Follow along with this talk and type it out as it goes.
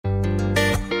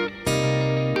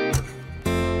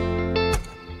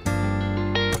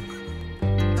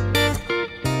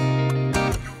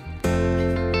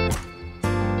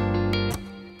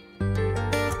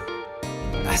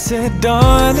said,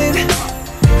 darling,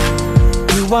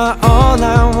 you are all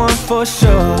I want for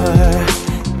sure.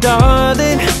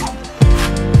 Darling,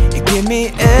 you give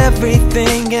me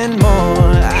everything and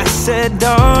more. I said,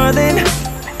 darling,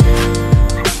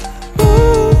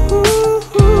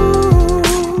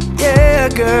 yeah,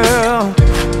 girl,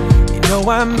 you know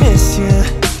I miss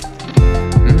you.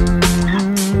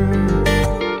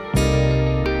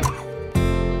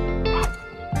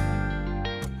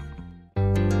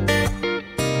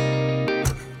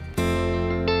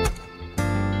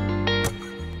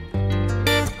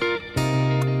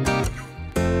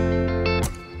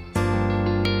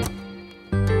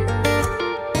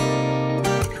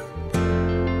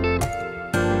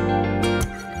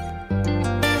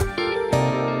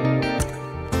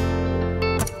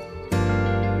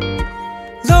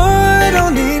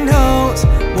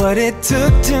 What it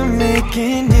took to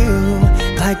making you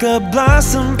like a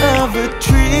blossom of a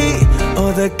tree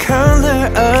or the color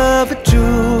of a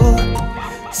jewel.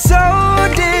 So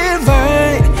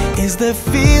divine is the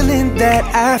feeling that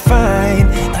I find,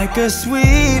 like a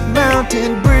sweet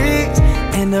mountain breeze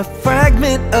and a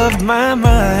fragment of my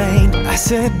mind. I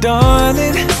said,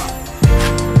 darling,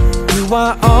 you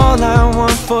are all I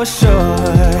want for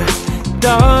sure.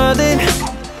 Darling,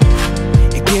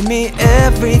 give me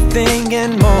everything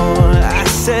and more. I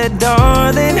said,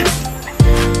 darling,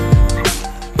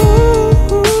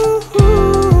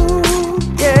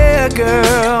 yeah,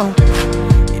 girl,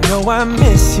 you know I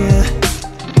miss you.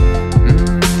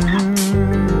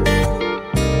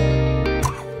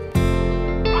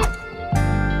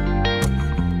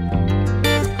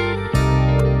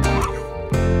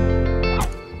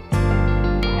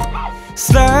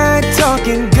 Slide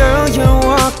talking, girl, you're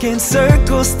walking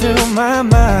circles through my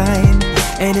mind.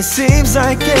 And it seems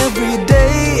like every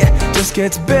day just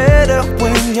gets better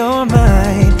when you're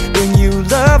mine. When you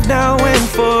love now and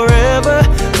forever,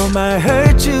 for my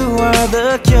hurt you are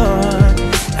the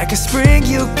cure. Like a spring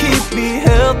you keep me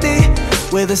healthy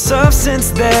with a substance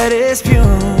that is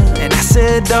pure. And I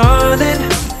said, darling,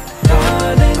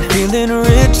 darling, I'm feeling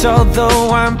rich although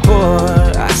I'm poor.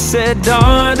 I said,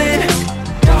 darling,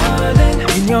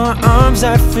 in your arms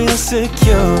I feel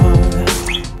secure.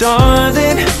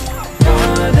 Darling,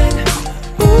 darling,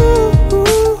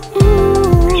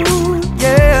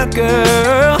 yeah,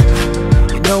 girl,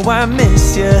 you know I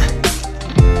miss you.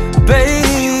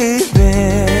 Baby,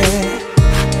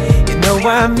 you know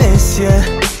I miss you.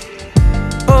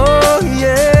 Oh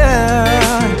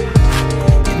yeah,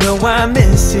 you know I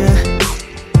miss you.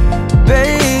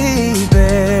 Baby,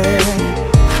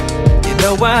 you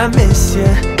know I miss you.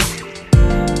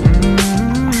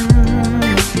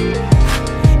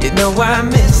 Know I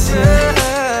miss you.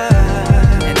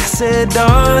 And I said,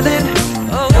 darling,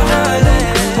 oh darling,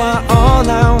 you are all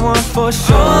I want for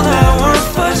sure. All I want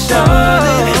for sure.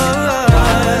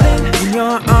 Darling, in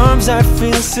your arms I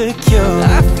feel secure.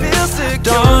 I feel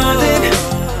secure. Darling,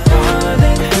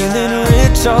 darling, feeling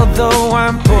rich although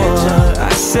I'm poor.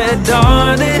 I said,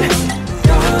 darling,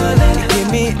 darling, give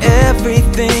me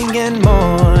everything and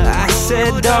more. I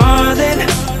said, darling,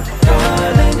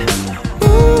 darling,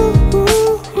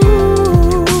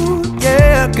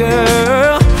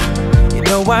 girl, you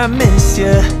know I miss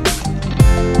you.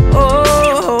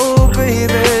 Oh,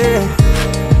 baby,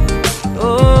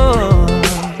 oh,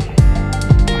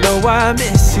 you know I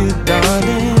miss you,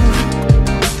 darling.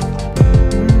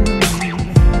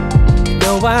 You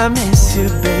know I miss you,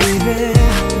 baby.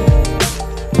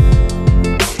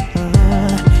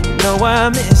 You know I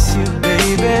miss you,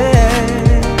 baby.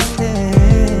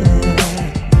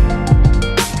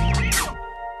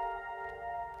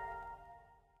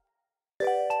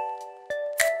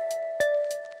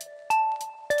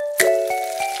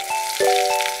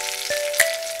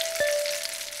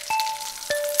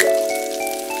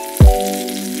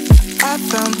 I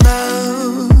found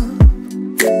love,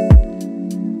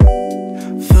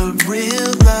 for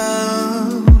real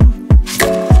love.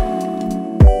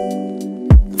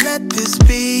 Let this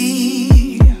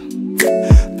be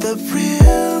the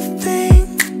real thing.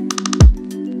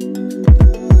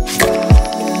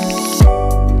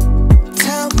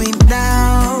 Tell me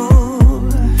now,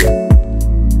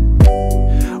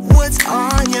 what's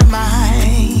on your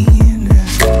mind?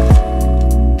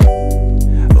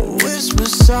 Whisper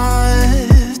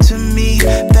soft to me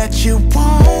that you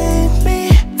want me.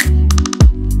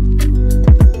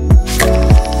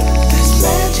 There's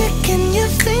magic in your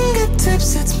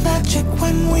fingertips, it's magic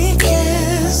when we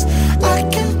kiss. I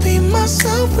can be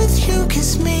myself with you,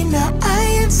 kiss me now, I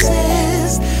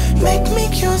insist. Make me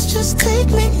yours, just take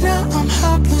me now, I'm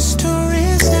helpless to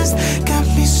resist. Got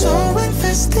me so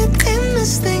invested in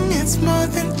this thing, it's more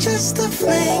than just a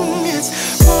fling. It's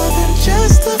more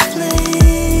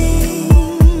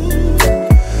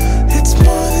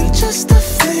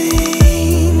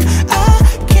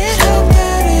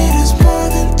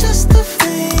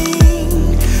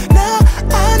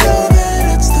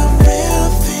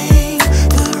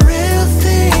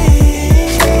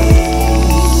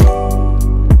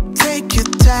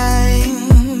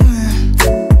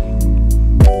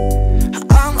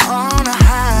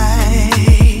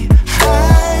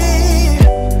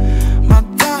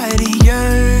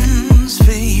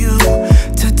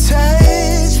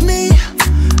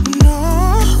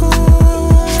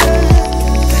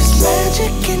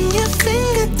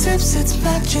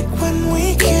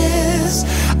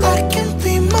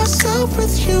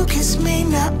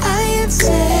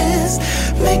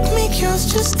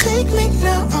take me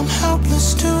now, I'm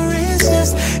helpless to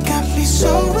resist. Got me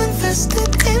so invested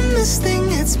in this thing.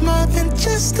 It's more than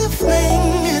just a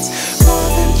fling. It's more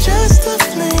than just a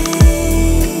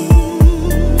flame.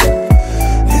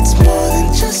 It's more than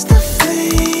just a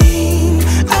flame.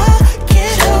 I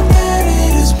can't help that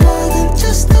it is more than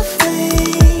just a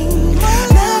flame.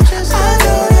 Now I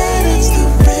know that it's the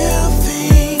real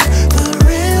thing, the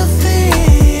real thing.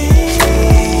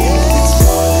 It's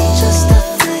more than just a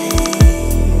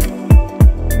flame.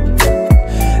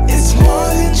 It's more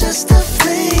than just a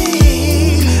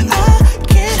flame. I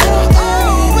can't help that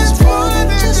it is more than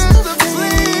just a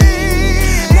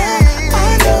flame. Now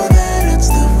I know that it's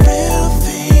the real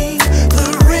thing, the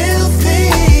real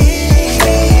thing.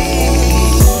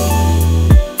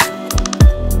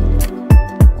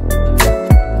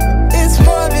 It's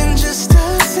more than just a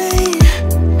thing.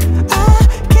 I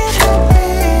can't help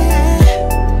it.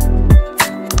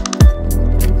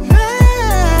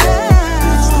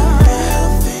 It's the real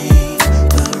thing,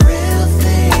 the real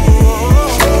thing.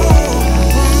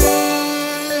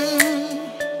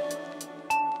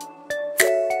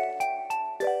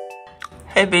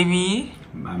 Hey baby,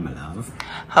 My love.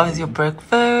 how was your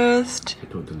breakfast? I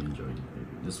totally enjoyed it, baby.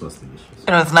 This was delicious.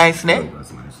 It was nice, Oh, ne? it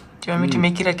was nice. Do you want me to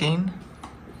make it again?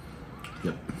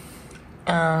 Yep.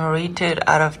 Rated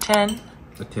out of 10.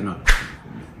 A 10 out of 10.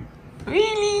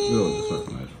 Really? No, this was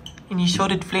nice. And you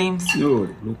showed it flames. No,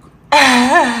 look.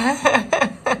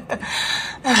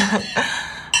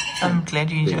 I'm glad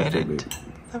you enjoyed Thank you, it. baby.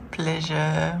 A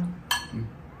pleasure.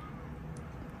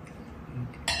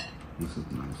 This is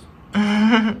nice.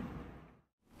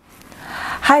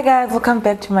 Hi guys, welcome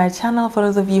back to my channel. For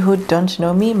those of you who don't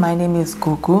know me, my name is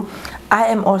Gugu. I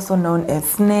am also known as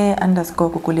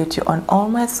Sne_Guguletu on all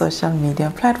my social media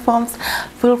platforms.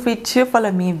 Feel free to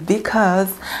follow me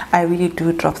because I really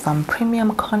do drop some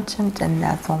premium content, and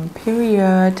that's on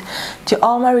period. To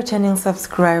all my returning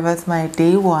subscribers, my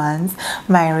day ones,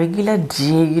 my regular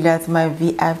regulars, my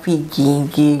VIP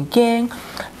gang,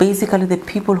 basically the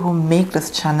people who make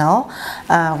this channel,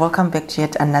 welcome back to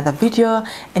yet another video.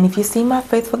 And if you see my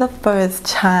face for the first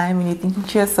time and you're thinking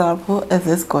to yourself, who is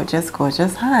this gorgeous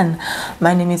hun?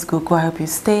 My name is Gugu. I hope you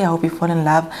stay, I hope you fall in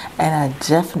love, and I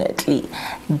definitely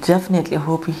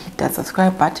hope you hit that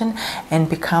subscribe button and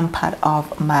become part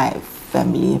of my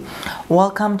family.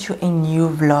 Welcome to a new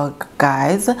vlog,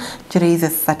 guys. Today is a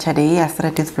Saturday. I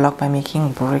started this vlog by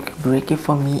making breaky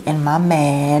for me and my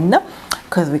man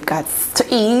because we got to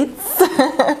eat.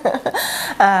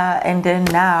 And then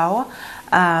now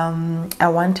I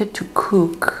wanted to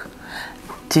cook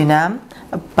dinner,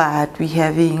 but we're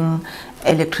having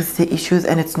electricity issues,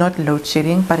 and it's not load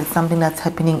shedding, but it's something that's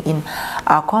happening in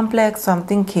our complex. So I'm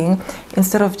thinking,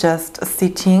 instead of just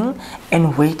sitting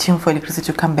and waiting for electricity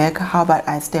to come back, how about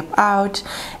I step out?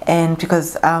 And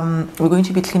because we're going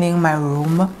to be cleaning my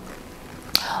room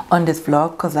on this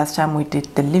vlog, because last time we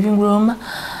did the living room.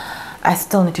 I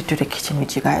still need to do the kitchen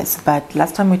with you guys, but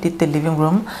last time we did the living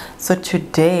room. So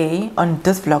today, on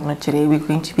this vlog, not today, we're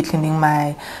going to be cleaning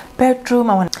my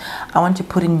bedroom. I want to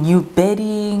put in new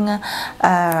bedding.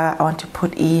 I want to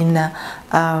put in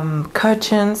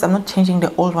curtains. I'm not changing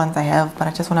the old ones I have, but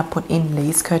I just want to put in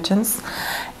lace curtains.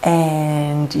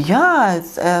 And yeah,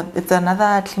 it's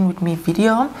another clean with me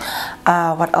video.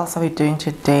 What else are we doing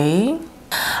today?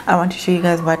 I want to show you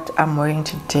guys what I'm wearing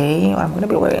today. I'm going to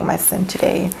be wearing my scent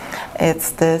today.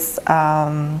 It's this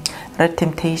Red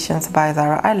Temptations by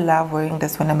Zara. I love wearing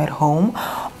this when I'm at home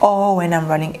or when I'm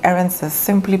running errands,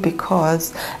 simply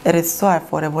because it is so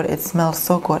affordable. It smells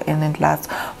so good and it lasts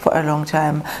for a long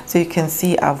time. So you can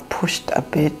see I've pushed a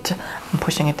bit. I'm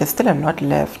pushing it. There's still a lot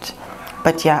left,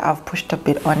 but yeah, I've pushed a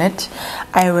bit on it.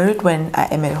 I wear it when I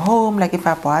am at home, like if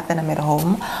I bath and I'm at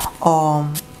home,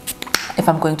 or if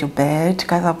I'm going to bed.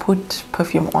 Guys, I'll put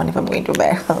perfume on if I'm going to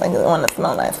bed. I want to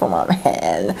smell nice for my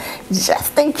man,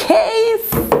 just in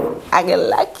case I get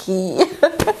lucky.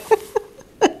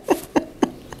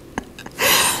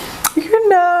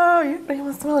 You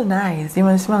must smell nice. You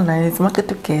must smell nice. Market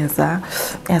together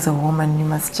as a woman, you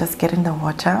must just get in the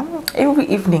water every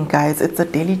evening, guys. It's a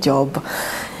daily job.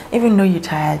 Even though you're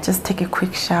tired, just take a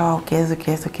quick shower,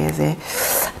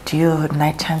 do your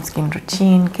nighttime skin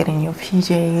routine, get in your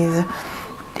PJs,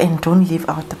 and don't leave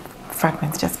out the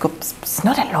fragments. Just go. It's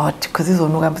not a lot because this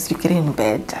one you get in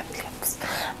bed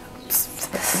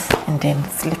and then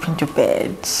slip into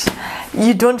bed.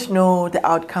 You don't know the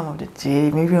outcome of the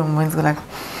day. Maybe your mom's go like,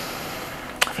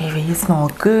 baby, you smell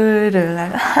good, or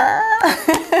like,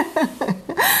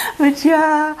 but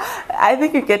yeah, I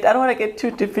think you get, I don't want to get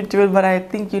too deep into it, but I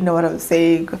think you know what I'm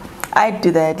saying. I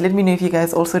do that. Let me know if you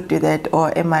guys also do that,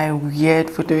 or am I weird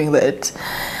for doing that?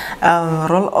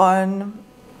 roll on,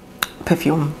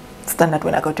 perfume. Standard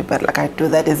when I go to bed. Like I do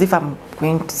that as if I'm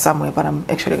going somewhere, but I'm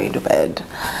actually going to bed.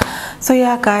 So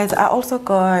yeah, guys, I also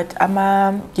got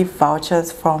gift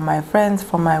vouchers from my friends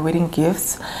for my wedding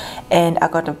gifts, and I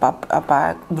got about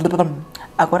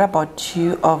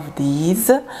 2 of these.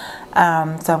 So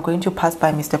I'm going to pass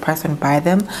by Mr. Price and buy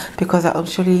them because I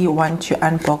actually want to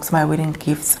unbox my wedding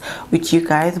gifts with you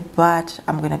guys, but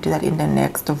I'm gonna do that in the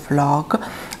next vlog.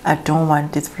 I don't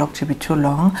want this vlog to be too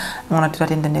long. I'm gonna do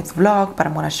that in the next vlog, but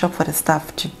I'm gonna shop for the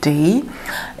stuff today.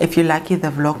 If you like it, the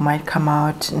vlog might come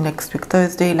out next week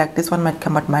Thursday. Like this one might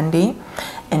come out Monday,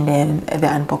 and then the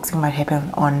unboxing might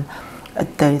happen on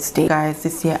Thursday. Guys,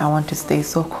 this year I want to stay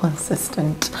so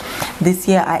consistent. This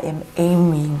year I am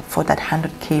aiming for that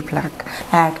 100k plug.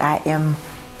 Like I am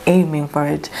aiming for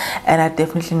it, and I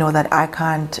definitely know that I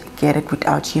can't get it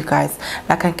without you guys.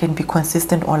 Like I can be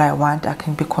consistent all I want, I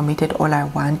can be committed all I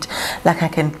want, like I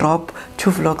can drop 2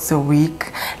 vlogs a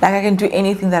week, like I can do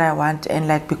anything that I want and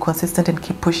like be consistent and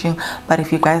keep pushing. But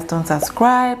if you guys don't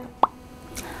subscribe,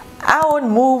 I won't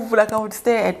move. Like I would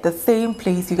stay at the same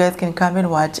place. You guys can come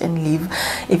and watch and leave.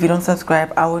 If you don't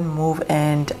subscribe, I won't move,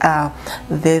 and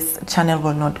this channel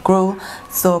will not grow.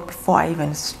 So before I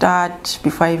even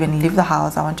leave the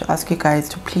house, I want to ask you guys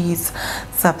to please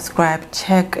subscribe.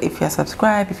 Check if you're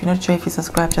subscribed. If you're not sure if you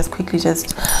subscribe, just quickly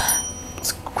just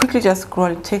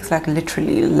scroll. It takes like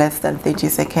literally less than 30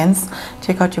 seconds.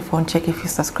 Check out your phone, check if you're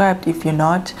subscribed. If you're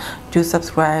not, do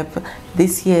subscribe.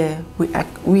 This year we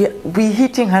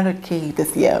hitting 100k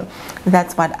this year.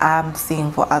 That's what I'm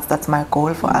seeing for us. That's my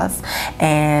goal for us,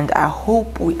 and I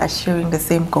hope we are sharing the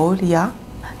same goal. Yeah,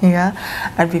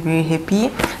 I'd be very happy.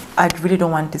 I really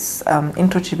don't want this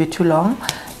intro to be too long,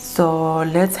 so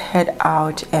let's head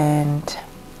out and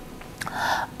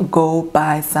go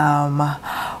buy some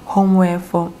homeware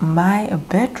for my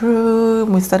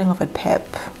bedroom. We're starting off at Pep.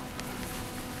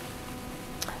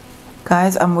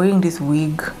 Guys, I'm wearing this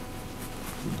wig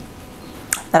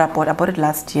that I bought it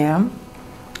last year,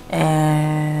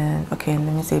 and okay,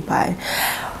 let me say bye.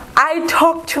 I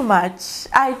talk too much.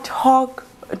 I talk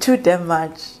too damn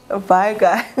much. Bye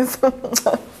guys. Waking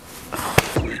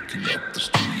up the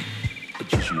street, I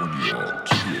just want you all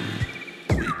to hear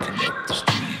it. Waking up the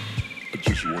street, I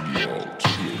just want you all to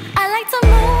hear it. I like to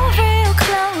move real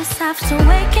close after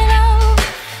waking up,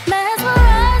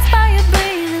 mesmerized by your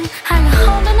breathing, how you're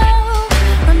holding up.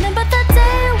 Remember the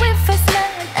day we first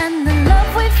met and the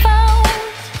love we found,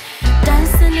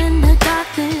 dancing in the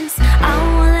darkness, I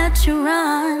won't let you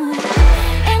run.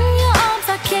 In your arms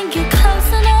I can't get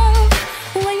close enough,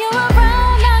 when you're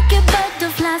around I get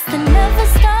butterflies that never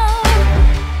stop.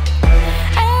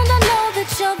 And I know that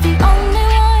you're the only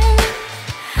one,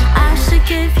 I should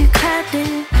give you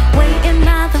credit, waiting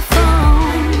by the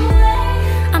phone.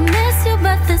 I miss you,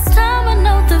 but this time I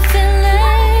know the feeling.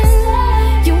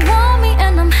 You want me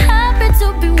and I'm happy to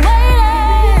be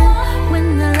waiting. When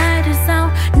the light is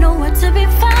out, nowhere to be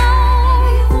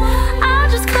found, I'll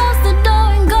just close the door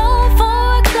and go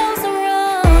for a closer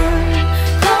run.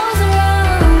 Closer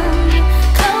run,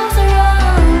 closer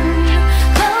run,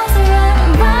 closer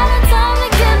run. Right in time to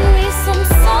get me some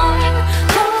sun.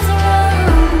 Closer run,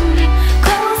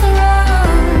 closer run.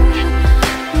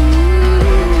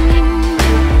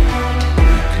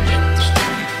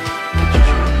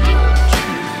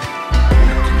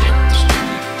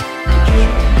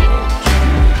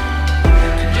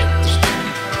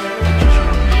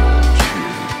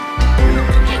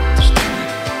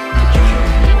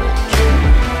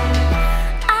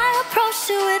 I approached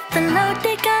you with the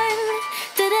loaded gun,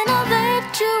 didn't know that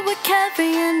you were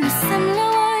carrying a similar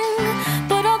one,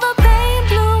 but all the pain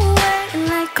blew away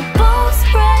like a bolt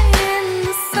spray in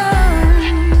the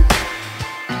sun.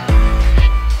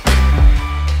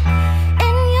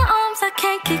 In your arms I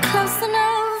can't get close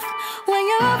enough, when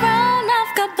you're around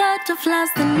I've got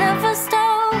butterflies that never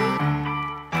stop.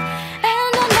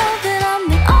 And I know that I'm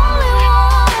the only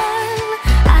one,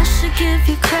 I should give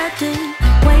you credit,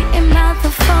 waiting by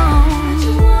the phone.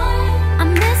 I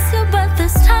miss you, but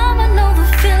this time I know the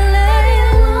feeling.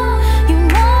 You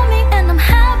want me and I'm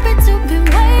happy to be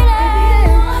waiting.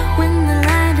 When the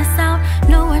light is out,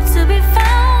 nowhere to be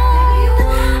found,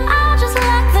 I'll just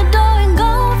lock the door and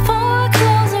go for a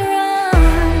closer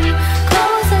run.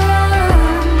 Closer run,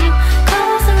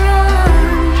 closer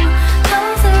run,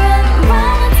 closer run.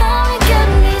 Right in time to get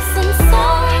me some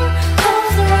sun.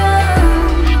 Closer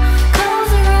run,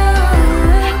 closer run.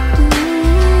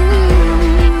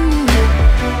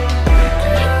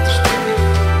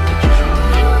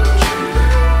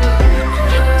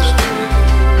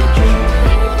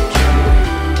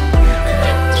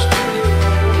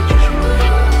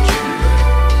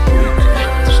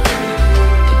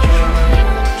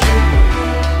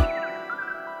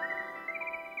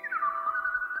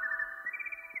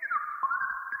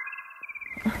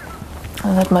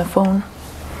 Where's my phone?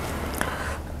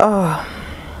 Oh,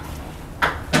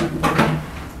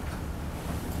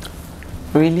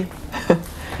 really?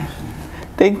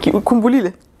 Thank you.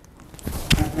 Kumbulile.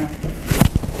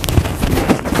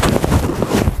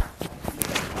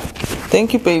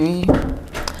 Thank you, baby.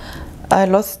 I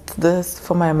lost this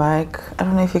for my mic. I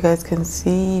don't know if you guys can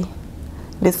see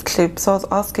this clip. So I was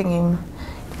asking him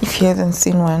if he hasn't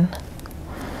seen one,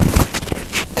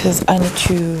 because I need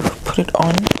to put it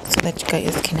on so that you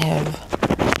guys can have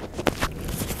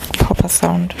proper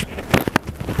sound.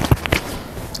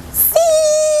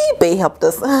 See, Bay helped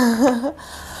us.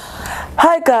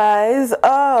 Hi guys.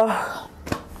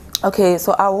 Okay,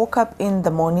 so I woke up in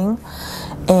the morning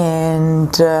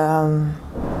and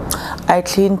I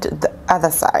cleaned the other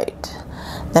side.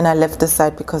 Then I left the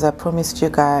side because I promised you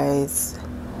guys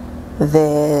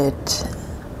that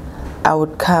I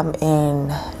would come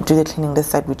and do the cleaning this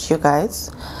side with you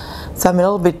guys. So I'm a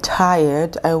little bit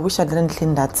tired. I wish I didn't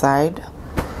clean that side,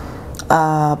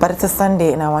 but it's a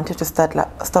Sunday and I wanted to start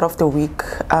off the week.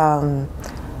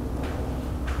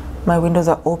 My windows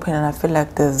are open and I feel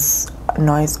like there's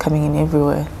noise coming in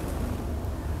everywhere.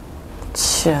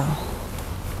 Chill.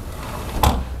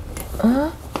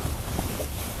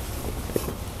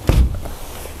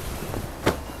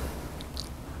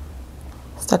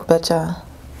 Is that better?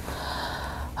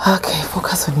 Okay,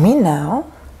 focus on me now.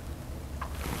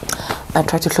 I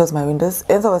try to close my windows.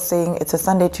 As I was saying, it's a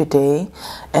Sunday today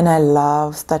and I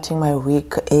love starting my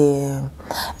week in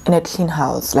a clean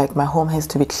house. Like, my home has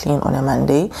to be clean on a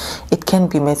Monday. It can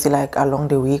be messy like along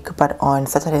the week, but on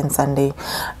Saturday and Sunday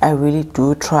I really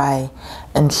do try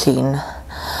and clean.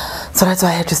 So that's why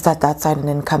I had to start that side and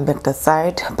then come back this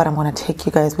side, but I'm gonna take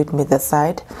you guys with me this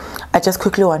side. I just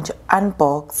quickly want to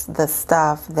unbox the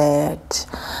stuff that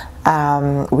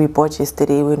we bought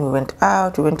yesterday when we went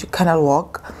out. We went to Canal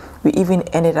Walk. We even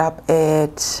ended up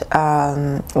at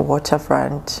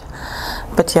Waterfront.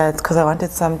 But yeah, it's because I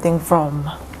wanted something from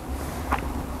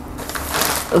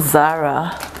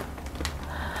Zara.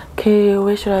 Okay,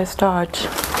 where should I start?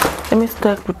 Let me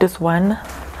start with this one.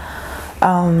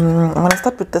 I'm gonna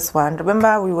start with this one.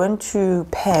 Remember, we went to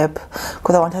Pep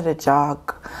because I wanted a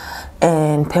jug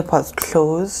and Pep was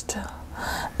closed.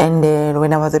 And then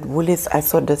when I was at Woolies, I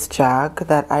saw this jug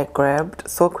that I grabbed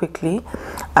so quickly.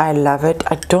 I love it.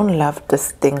 I don't love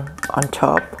this thing on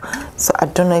top, so I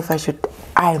don't know if I should.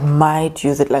 I might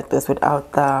use it like this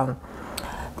without the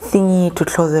thingy to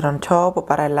close it on top,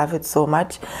 but I love it so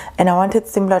much. And I wanted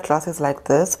similar glasses like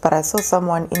this, but I saw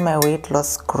someone in my weight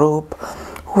loss group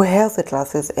who has the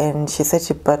glasses and she said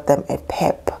she bought them at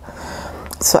Pep,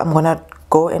 so I'm gonna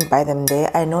go and buy them there.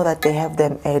 I know that they have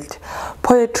them at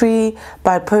Poetry,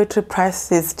 but Poetry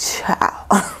prices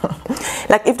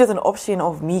like, if there's an option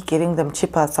of me getting them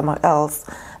cheaper somewhere else,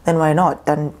 then why not?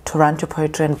 Then to run to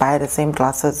Poetry and buy the same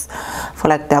glasses for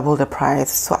like double the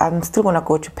price. So I'm still gonna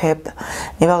go to Pep.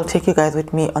 Maybe I'll take you guys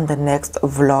with me on the next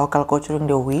vlog. I'll go during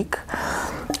the week.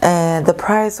 And the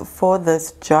price for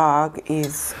this jug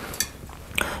is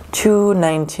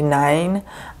 $2.99.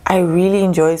 I really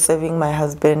enjoy serving my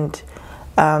husband,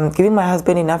 giving my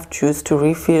husband enough juice to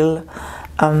refill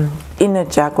in a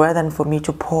jug rather than for me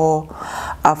to pour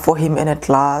for him in a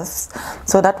glass,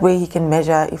 so that way he can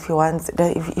measure if he wants.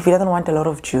 If he doesn't want a lot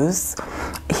of juice,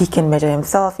 he can measure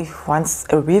himself. If he wants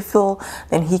a refill,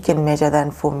 then he can measure. Then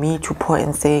for me to pour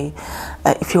and say,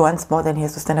 if he wants more, then he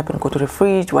has to stand up and go to the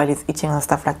fridge while he's eating and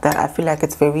stuff like that. I feel like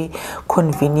it's very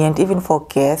convenient, even for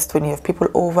guests. When you have people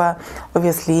over,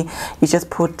 obviously you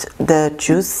just put the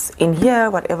juice in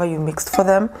here, whatever you mixed for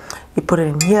them, you put it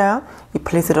in here, you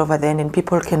place it over there, and then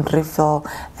people can refill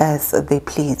as they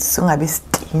please. So I be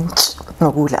stingy. No,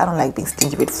 I don't like being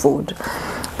stingy with food.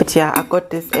 But yeah, I got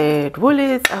this at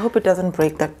Woolies. I hope it doesn't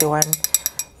break like the one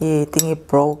thing it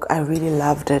broke. I really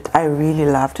loved it. I really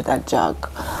loved that jug.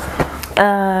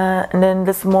 And then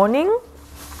this morning,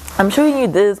 I'm showing you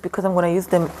this because I'm gonna use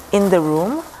them in the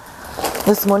room.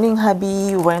 This morning,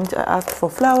 hubby went, asked for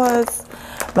flowers.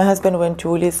 My husband went to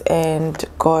Woolies and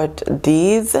got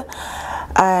these.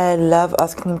 I love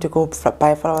asking him to go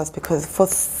buy flowers because for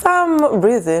some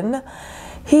reason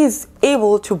he's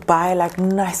able to buy like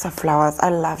nicer flowers. I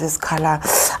love this color.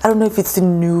 I don't know if it's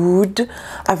nude.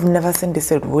 I've never seen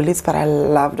this at Woolies, but I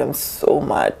love them so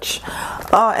much.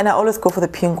 Oh, and I always go for the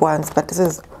pink ones, but this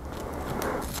is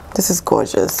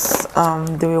gorgeous.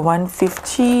 They were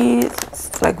 $150.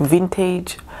 It's like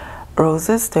vintage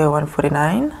roses. They were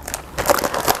 $149.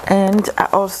 And I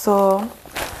also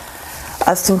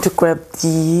asked him to grab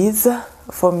these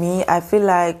for me. I feel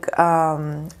like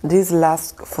these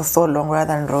last for so long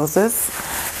rather than roses.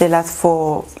 They last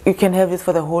for, you can have this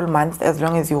for the whole month as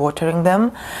long as you're watering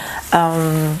them.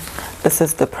 This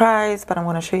is the price, but I'm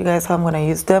going to show you guys how I'm going to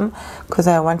use them because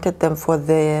I wanted them for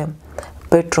the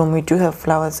bedroom. We do have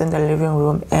flowers in the living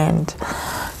room and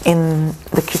in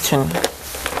the kitchen.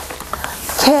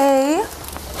 Okay.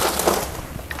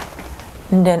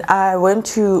 And then I went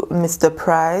to Mr.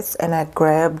 Price and I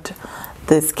grabbed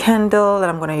this candle that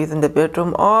I'm going to use in the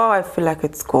bedroom. Oh, I feel like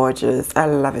it's gorgeous. I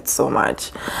love it so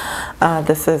much.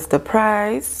 This is the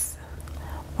price,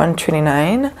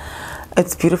 $129.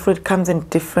 It's beautiful. It comes in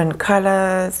different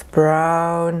colors,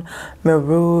 brown,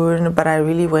 maroon, but I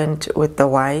really went with the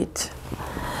white.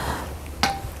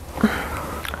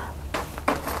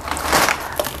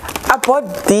 I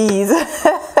bought these.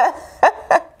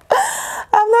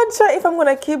 I'm not sure if I'm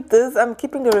gonna keep this. I'm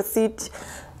keeping the receipt,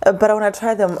 but I want to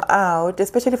try them out,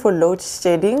 especially for load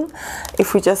shedding,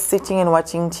 if we're just sitting and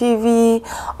watching TV,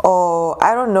 or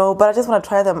I don't know, but I just want to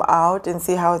try them out and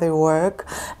see how they work.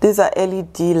 These are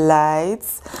LED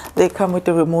lights. They come with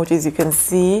the remote, as you can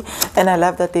see, and I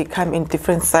love that they come in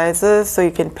different sizes, so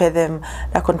you can pair them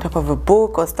like on top of a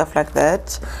book or stuff like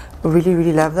that. Really,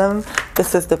 really love them.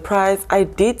 This is the price. I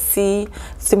did see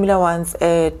similar ones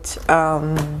at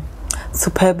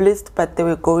Superblist, but they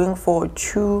were going for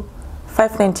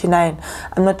 $5.99.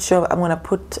 I'm not sure. I'm gonna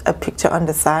put a picture on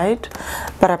the side,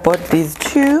 but I bought these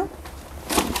two.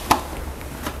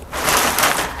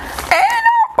 And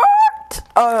I bought,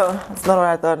 oh, it's not what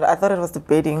I thought. I thought it was the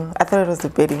bedding.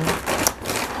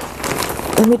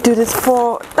 Let me do this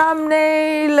for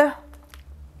thumbnail.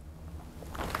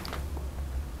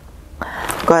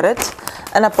 Got it.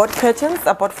 And I bought curtains.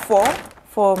 I bought 4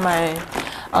 for my,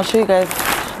 I'll show you guys.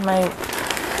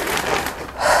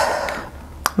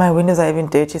 My windows are even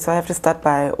dirty, so I have to start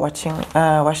by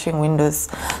washing windows.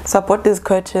 So I bought these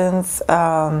curtains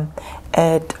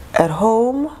at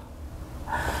home.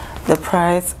 The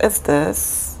price is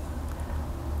this.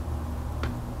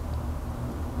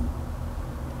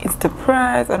 It's the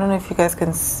price. I don't know if you guys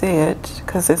can see it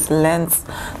because this lens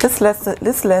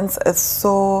is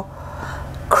so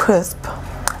crisp.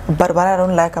 But what I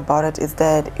don't like about it is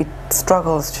that it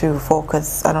struggles to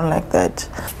focus. I don't like that.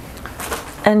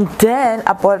 And then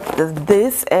I bought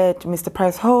this at Mr.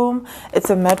 Price Home. It's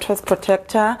a mattress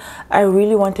protector. I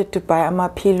really wanted to buy my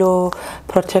pillow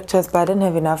protectors, but I didn't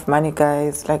have enough money,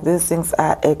 guys. Like, these things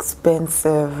are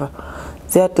expensive.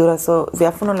 They are dura, so they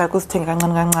are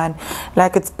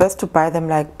like, it's best to buy them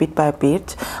like bit by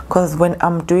bit, because when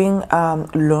I'm doing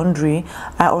laundry,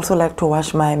 I also like to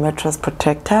wash my mattress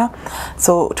protector.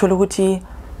 So Toluguti,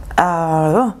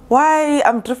 why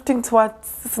I'm drifting towards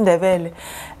Ndebele.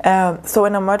 So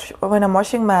when I'm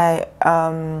washing my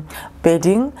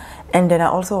bedding, and then I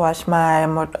also wash my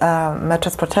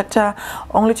mattress protector,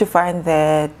 only to find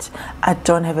that I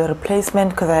don't have a replacement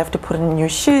because I have to put in new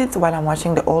sheets while I'm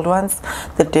washing the old ones,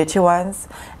 the dirty ones.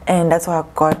 And that's why I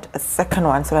got a second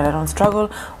one, so that I don't struggle.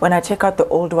 When I take out the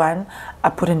old one, I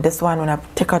put in this one. When I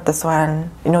take out this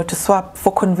one, you know, to swap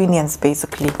for convenience,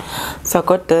 basically. So I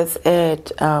got this at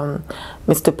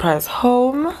Mr. Price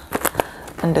Home,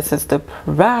 and this is the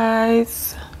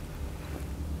price.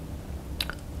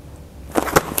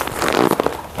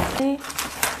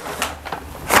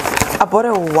 I bought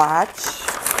a watch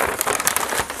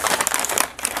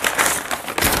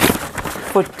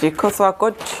for decor, so I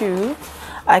got 2.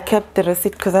 I kept the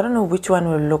receipt because I don't know which one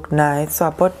will look nice, so I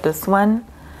bought this one,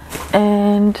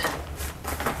 and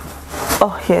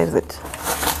oh, here is it.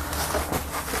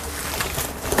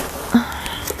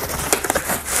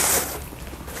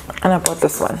 And I bought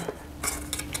this one,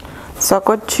 so I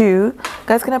got 2.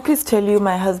 Guys, can I please tell you,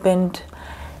 my husband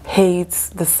hates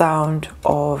the sound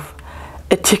of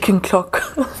a ticking clock.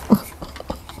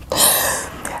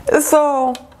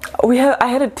 So I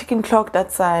had a ticking clock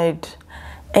that side,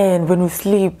 and when we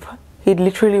sleep, he'd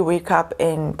literally wake up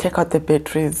and take out the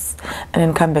batteries and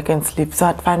then come back and sleep. So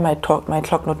I'd find my clock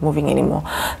not moving anymore.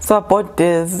 So I bought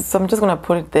this, so I'm just gonna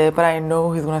put it there, but I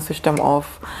know he's gonna switch them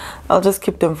off. I'll just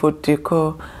keep them for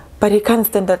decor, but he can't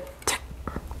stand that tick,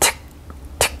 tick,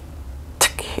 tick,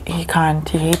 tick. He can't,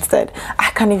 he hates that.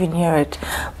 I can't even hear it,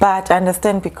 but I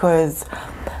understand because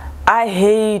I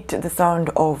hate the sound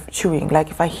of chewing. Like,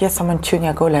 if I hear someone chewing,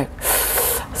 I go like,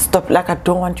 stop. Like, I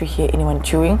don't want to hear anyone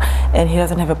chewing, and he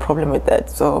doesn't have a problem with that,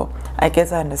 so I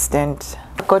guess I understand.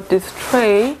 I got this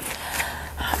tray.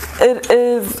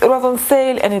 It was on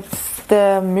sale, and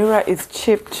the mirror is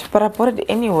chipped, but I bought it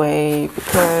anyway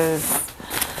because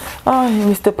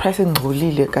Mr. Price is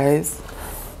ngolile, guys.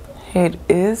 Here it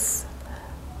is.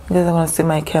 You guys are gonna see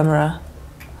my camera,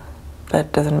 but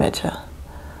it doesn't matter.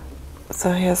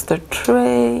 So here's the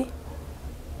tray.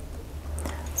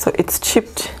 So it's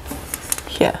chipped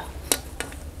here.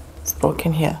 It's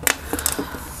broken here.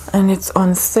 And it's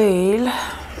on sale.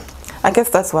 I guess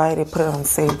that's why they put it on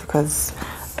sale, because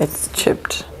it's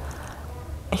chipped.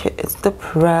 Here is the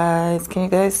price. Can you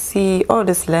guys see? Oh,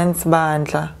 this lens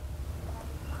bandla.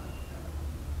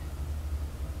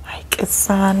 Like it's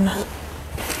sun.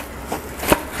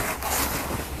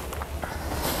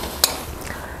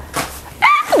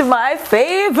 And my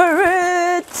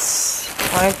favorite.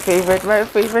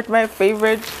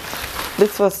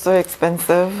 This was so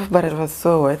expensive, but it was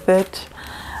so worth it.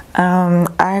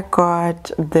 I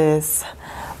got this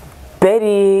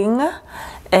bedding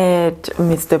at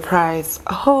Mr. Price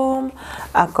Home.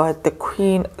 I got the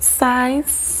queen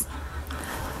size.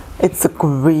 It's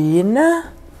green,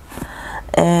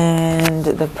 and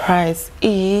the price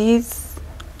is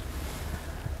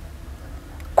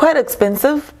quite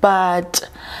expensive, but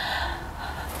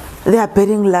their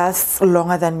bedding lasts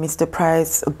longer than Mr.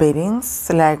 Price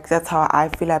beddings. Like, that's how I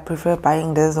feel. I prefer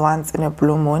buying these once in a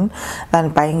blue moon than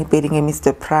buying bedding at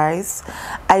Mr. Price.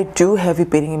 I do have a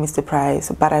bedding at Mr.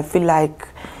 Price, but I feel like,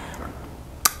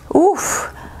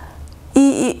 oof,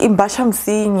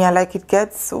 like it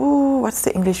gets, ooh, what's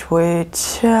the English word?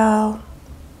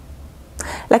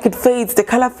 Like it fades, the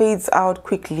color fades out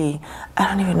quickly. I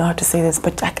don't even know how to say this,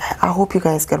 but I hope you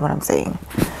guys get what I'm saying.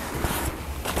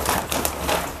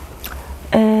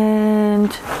 And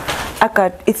I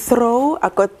got a throw. I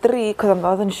got 3 because I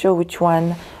wasn't sure which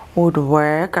one would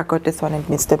work. I got this one at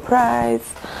Mr.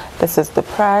 Price. This is the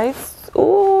price.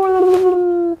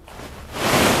 Ooh.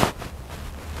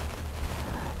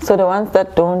 So the ones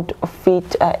that don't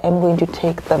fit, I am going to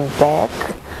take them back.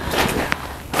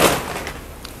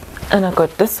 And I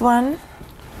got this one,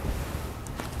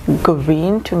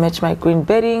 green, to match my green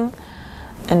bedding.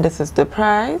 And this is the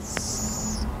price.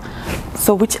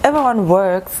 So whichever one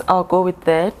works, I'll go with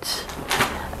that.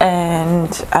 And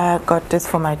I got this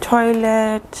for my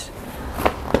toilet.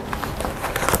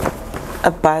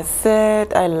 A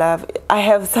basset. I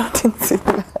have something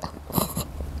similar.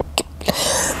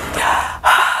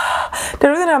 The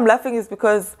reason I'm laughing is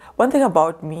because one thing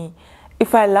about me,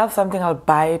 if I love something, I'll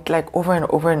buy it like over and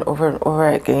over and over and over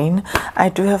again. I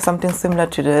do have something similar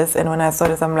to this, and when I saw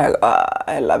this, I'm like,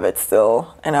 I love it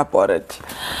still, and I bought it.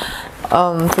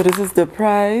 So this is the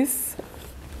price.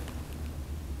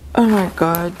 Oh my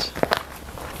god,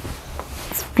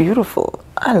 it's beautiful.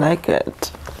 I like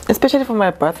it, especially for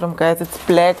my bathroom, guys. It's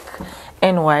black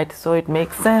and white, so it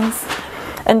makes sense.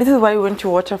 And this is why we went to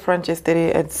Waterfront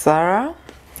yesterday at Zara.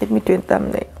 Let me do a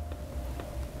thumbnail.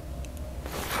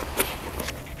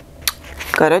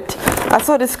 Got it. I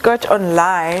saw this skirt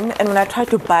online, and when I tried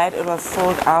to buy it, it was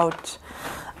sold out.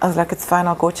 I was like, it's fine,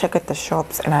 I'll go check at the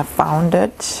shops, and I found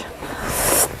it.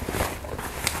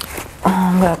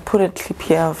 I'm gonna put a clip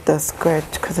here of the skirt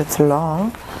because it's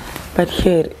long, but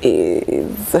here it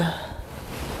is.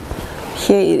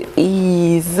 Here it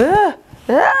is.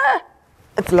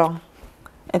 It's long.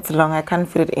 It's long. I can't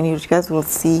fit it in. You guys will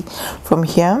see from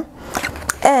here.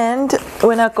 And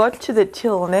when I got to the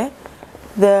till,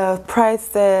 the price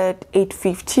said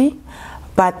 $850,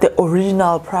 but the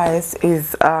original price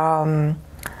is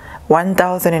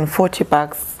 1,040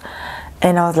 bucks.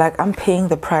 And I was like, I'm paying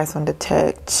the price on the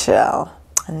tag, chill.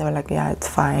 And they were like, yeah, it's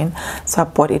fine. So I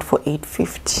bought it for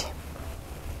 $850.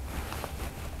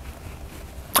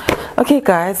 Okay,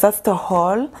 guys, that's the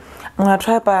haul. I'm gonna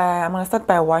start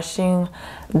by washing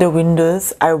the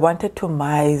windows. I wanted to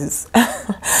mice.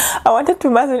 I wanted to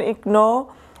mice and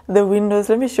ignore the windows.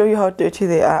 Let me show you how dirty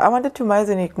they are. I wanted to mice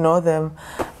and ignore them,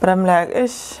 but I'm like,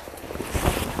 ish,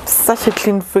 I'm such a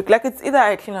clean freak. Like, it's either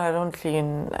I clean or I don't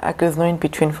clean. Like, there's no in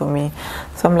between for me.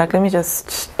 So I'm like, let me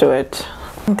just do it.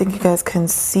 I don't think you guys can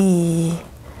see.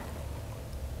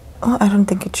 Oh, I don't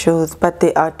think it shows, but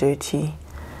they are dirty.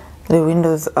 The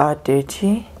windows are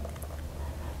dirty.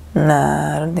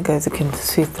 Nah, I don't think guys you can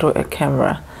see through a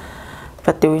camera,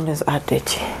 but the windows are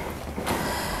dirty.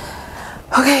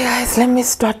 Okay guys, let me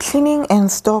start cleaning and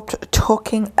stop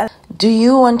talking. Do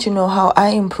you want to know how I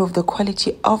improve the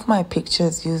quality of my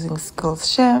pictures using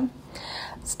Skillshare?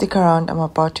 Stick around, I'm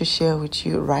about to share with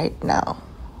you right now.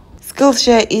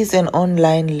 Skillshare is an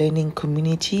online learning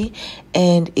community,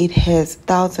 and it has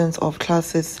thousands of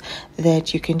classes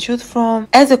that you can choose from.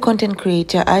 As a content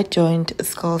creator, I joined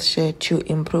Skillshare to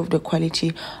improve the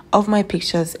quality of my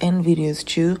pictures and videos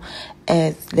too,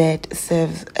 as that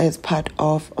serves as part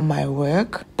of my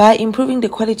work. By improving the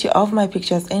quality of my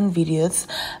pictures and videos,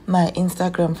 my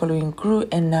Instagram following grew,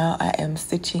 and now I am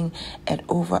sitting at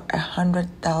over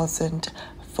 100,000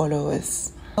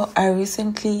 followers. I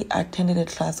recently attended a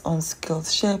class on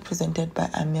Skillshare presented by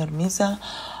Amir Mirza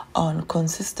on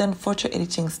consistent photo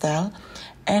editing style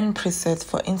and presets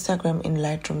for Instagram in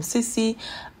Lightroom CC,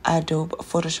 Adobe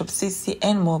Photoshop CC,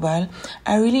 and mobile.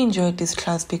 I really enjoyed this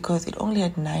class because it only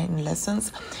had 9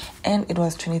 lessons and it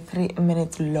was 23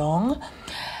 minutes long.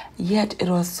 Yet it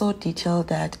was so detailed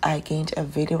that I gained a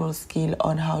valuable skill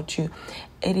on how to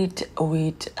edit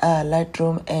with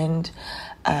Lightroom and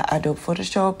Adobe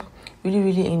Photoshop.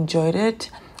 Really enjoyed it.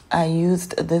 I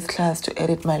used this class to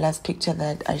edit my last picture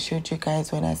that I showed you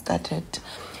guys when I started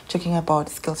talking about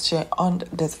Skillshare on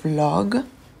this vlog.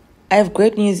 I have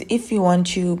great news. If you want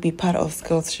to be part of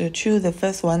Skillshare too, the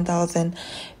first 1,000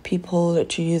 people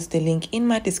to use the link in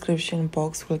my description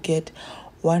box will get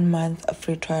 1 month a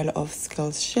free trial of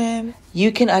Skillshare.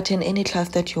 You can attend any class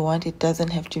that you want. It doesn't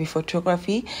have to be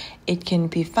photography. It can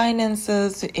be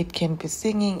finances, it can be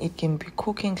singing, it can be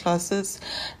cooking classes.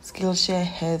 Skillshare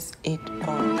has it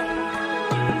all.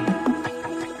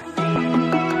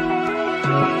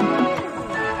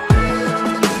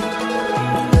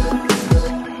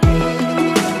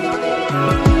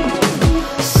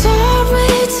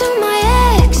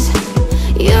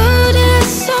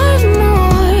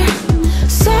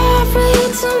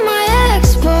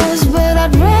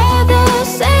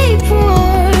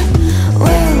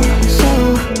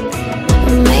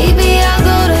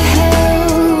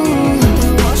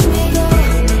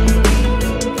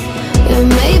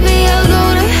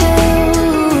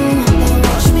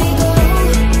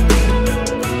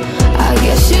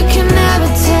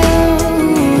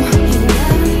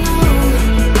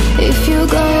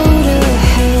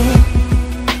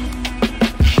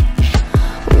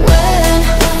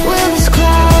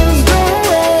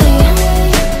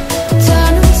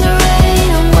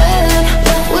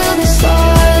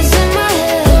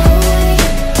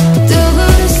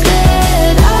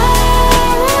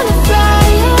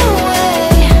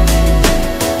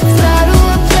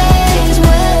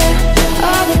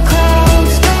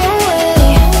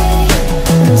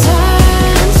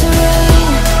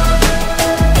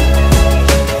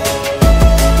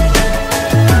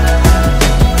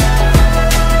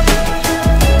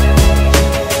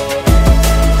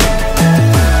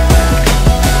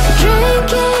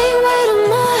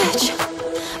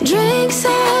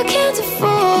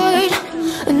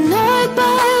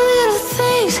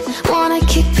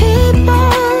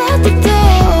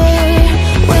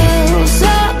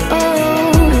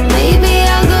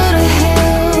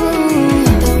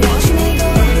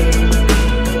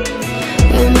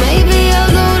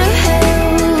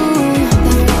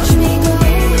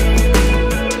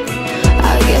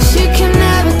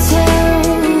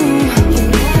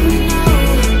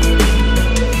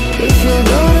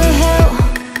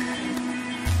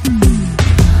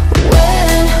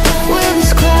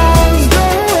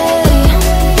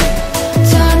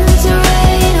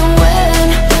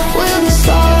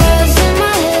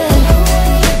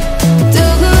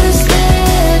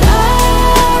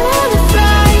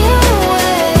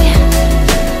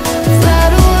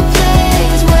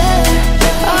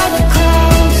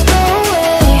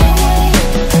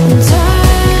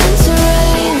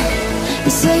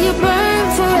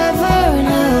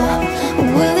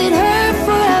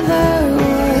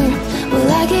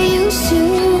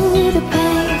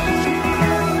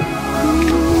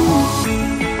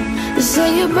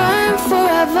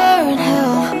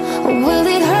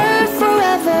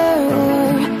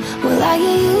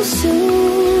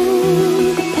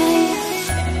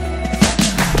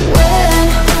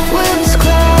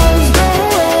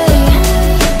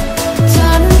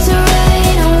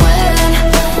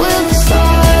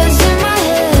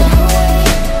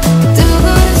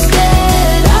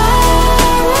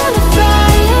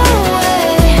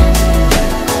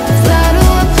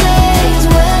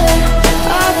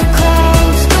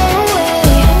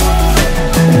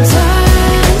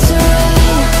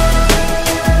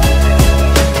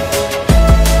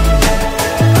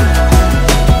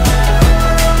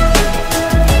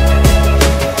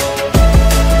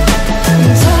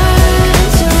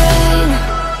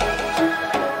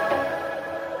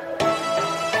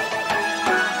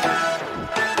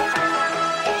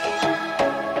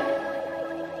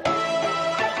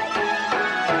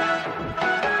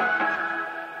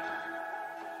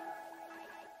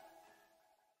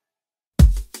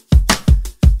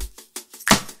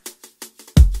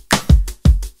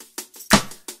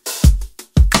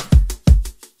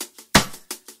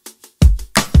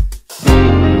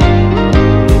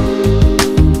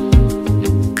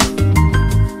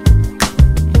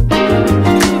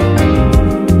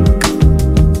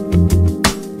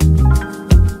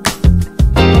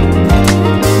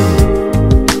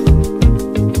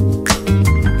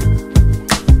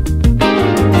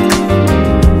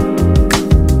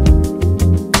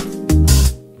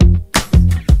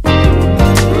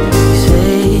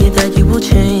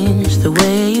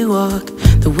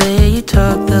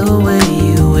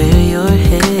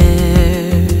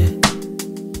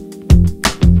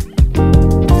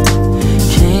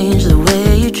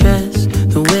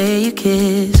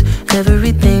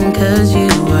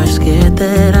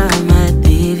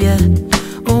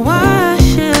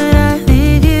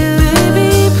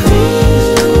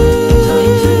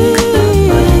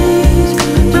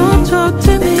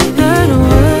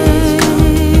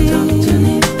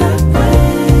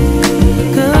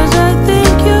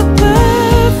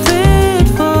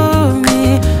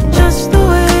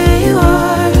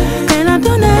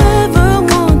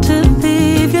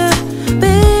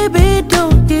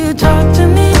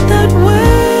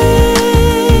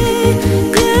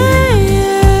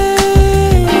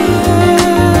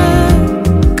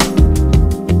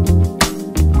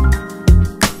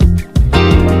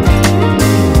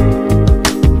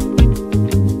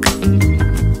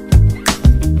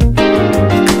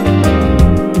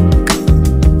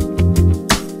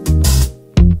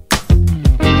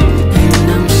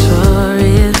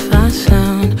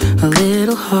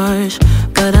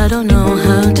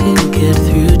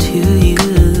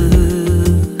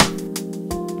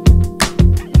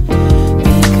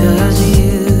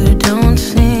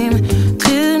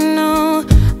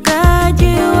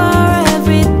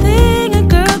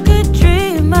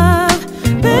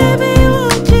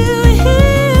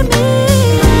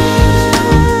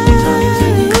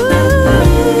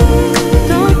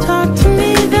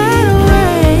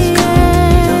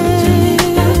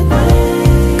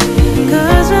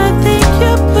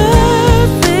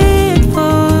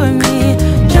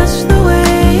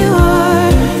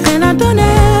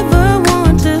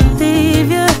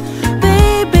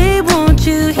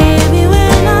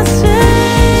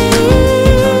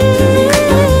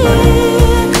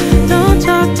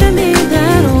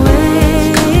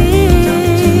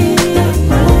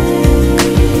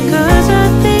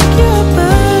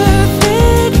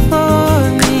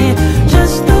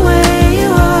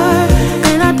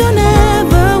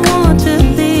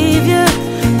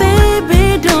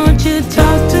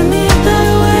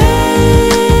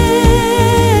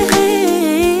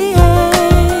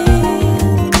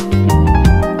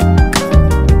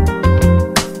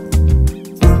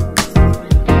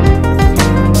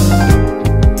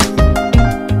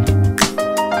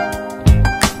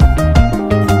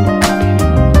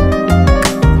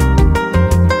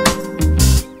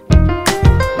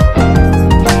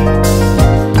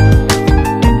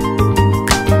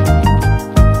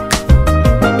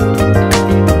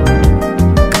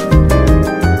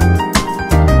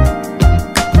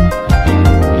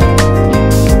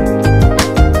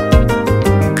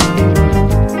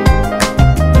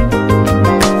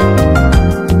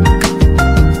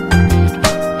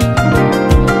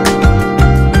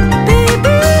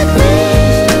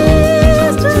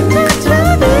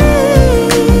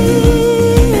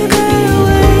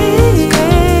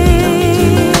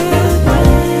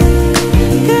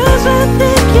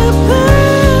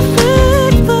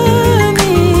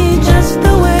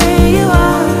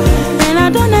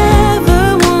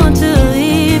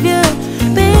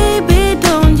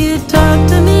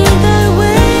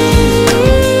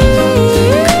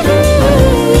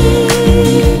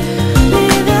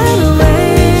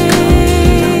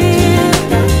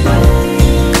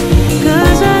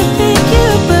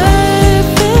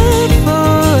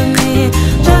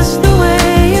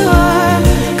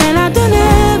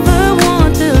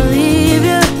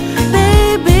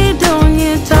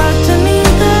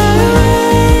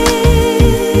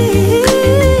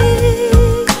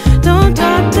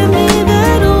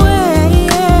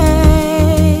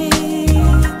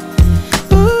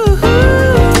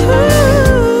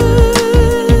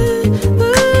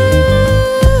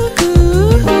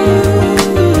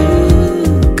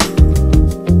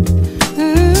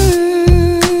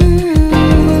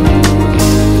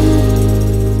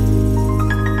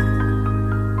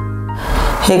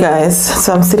 Hey guys,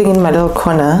 so I'm sitting in my little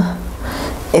corner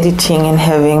editing and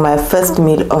having my first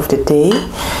meal of the day.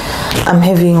 I'm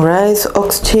having rice,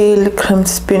 oxtail, creamed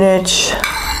spinach,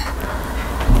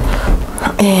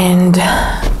 and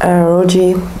a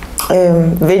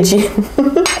veggie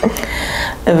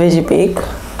a veggie bake.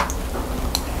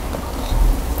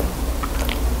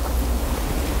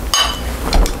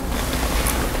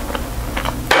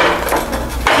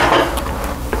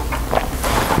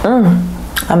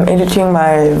 I'm editing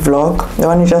my vlog, the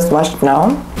one you just watched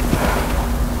now.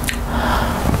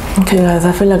 Okay guys,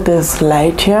 I feel like there's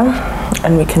light here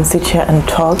and we can sit here and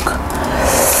talk.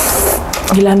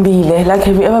 Like,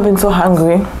 have you ever been so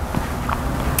hungry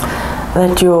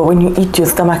that when you eat your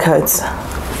stomach hurts? So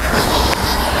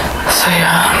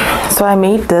yeah, so I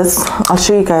made this. I'll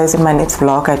show you guys in my next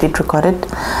vlog. I did record it.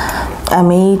 I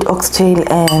made oxtail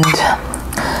and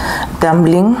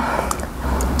dumpling.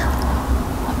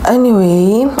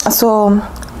 Anyway, so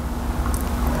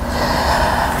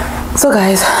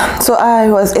guys, so I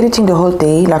was editing the whole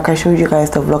day, like I showed you guys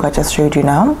the vlog I just showed you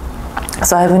now.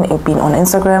 So I haven't been on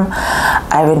Instagram,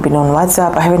 I haven't been on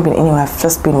WhatsApp, I haven't been anywhere. I've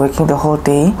just been working the whole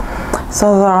day.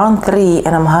 So around 3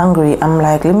 and I'm hungry. I'm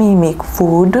like, let me make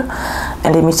food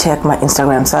and let me check my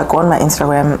Instagram. So I go on my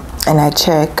Instagram and I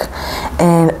check,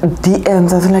 and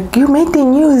DMs, I was like, you make the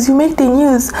news, you make the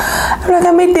news. I'm like,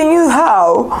 I make the news,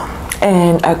 how?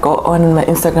 And I go on my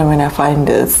Instagram and I find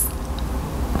this.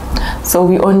 So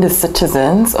we on the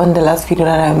Citizens, on the last video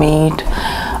that I made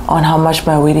on how much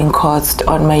my wedding cost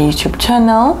on my YouTube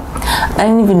channel. I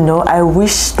didn't even know. I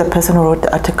wish the person who wrote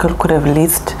the article could have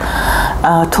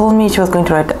told me she was going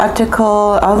to write the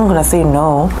article. I wasn't gonna say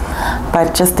no,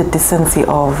 but just the decency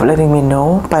of letting me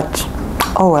know. But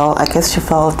oh well, I guess she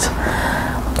felt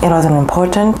it wasn't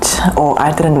important, or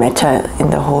I didn't matter in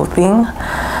the whole thing.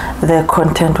 The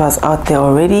content was out there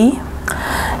already.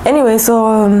 Anyway,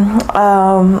 so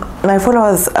my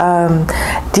followers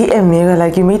DM me,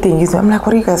 like, you made the news. I'm like,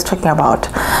 what are you guys talking about?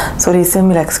 So they send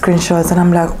me like screenshots and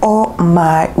I'm like, oh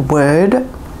my word.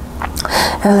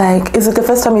 And like, is it the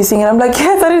first time you're seeing it? I'm like,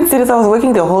 yes, I didn't see this. I was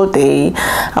working the whole day.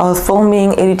 I was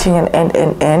filming, editing, and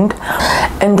end.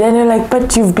 And then you're like,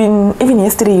 but you've been, even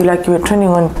yesterday, you were trending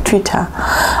on Twitter,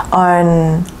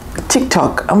 on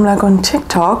TikTok. I'm like, on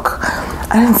TikTok?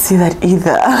 I didn't see that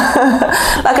either.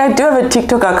 Like, I do have a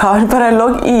TikTok account, but I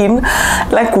log in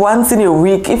like once in a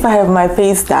week if I have my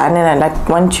face done and I like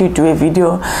want to do a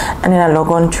video, and then I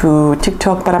log on to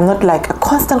TikTok. But I'm not like a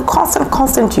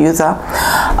constant user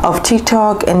of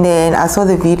TikTok. And then I saw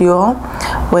the video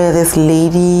where this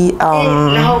lady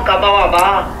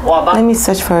let me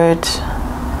search for it.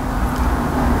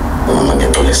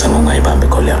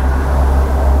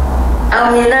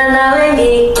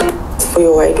 For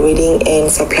your white wedding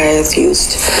and suppliers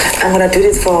used. I'm gonna do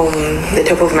this from the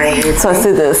top of my head. So I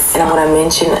see this, and I'm gonna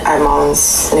mention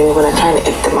amounts, and then we're gonna try and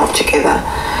add them up together.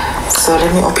 So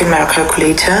let me open my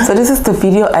calculator. So this is the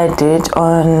video I did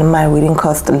on my wedding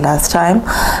cost last time.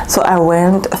 So I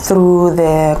went through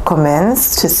the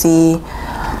comments to see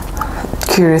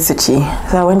curiosity.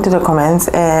 So I went to the comments,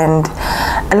 and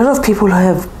a lot of people who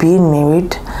have been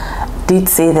married did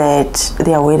say that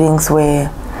their weddings were.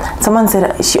 Someone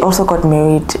said she also got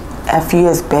married a few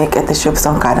years back at the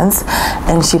Shopstone Gardens,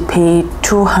 and she paid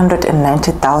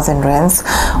 290,000 rands,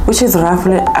 which is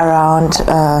roughly around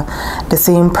the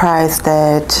same price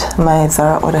that my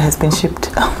Zara order has been shipped.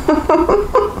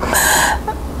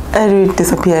 It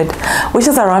disappeared. Which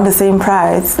is around the same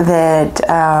price that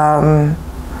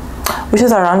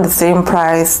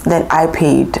I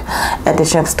paid at the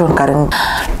Shopstone Garden,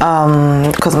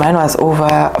 because mine was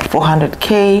over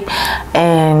 400k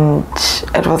and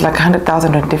it was like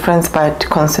 100,000 difference. But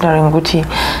considering Gucci,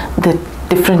 the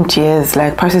different years,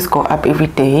 like, prices go up every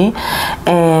day,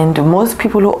 and most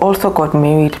people who also got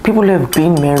married, people who have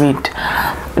been married,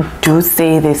 do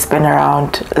say they spend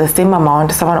around the same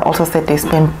amount. Someone also said they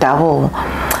spent double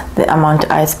the amount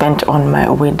I spent on my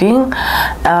wedding.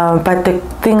 But the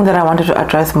thing that I wanted to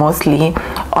address mostly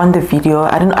on the video,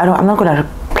 I'm not gonna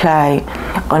reply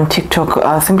on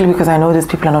TikTok simply because I know these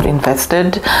people are not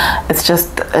invested. It's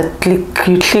just a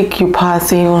click, you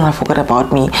pass, oh, I forgot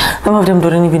about me. Some of them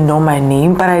don't even know my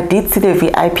name, but I did see the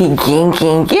VIP gang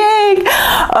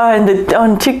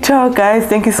on TikTok. Guys,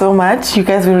 thank you so much. You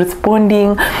guys were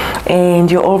responding and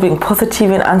you're all being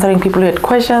positive and answering people who had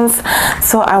questions.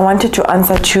 So I wanted to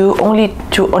answer only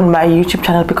on my YouTube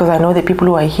channel, because I know the people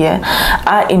who are here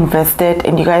are invested,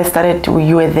 and you guys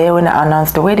you were there when I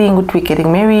announced the wedding, we're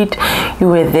getting married. You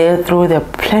were there through the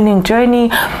planning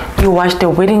journey. You watched the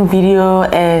wedding video,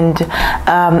 and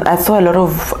I saw a lot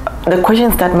of the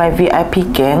questions that my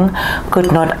VIP gang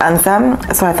could not answer,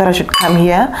 so I thought I should come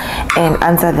here and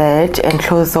answer that and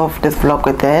close off this vlog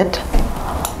with that.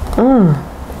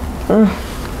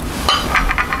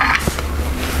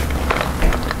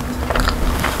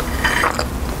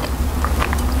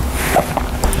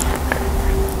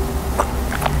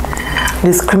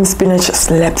 This cream spinach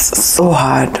slaps so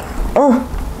hard.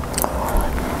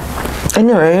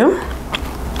 Anyway,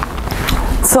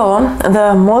 so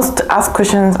the most asked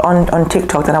questions on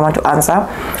TikTok that I want to answer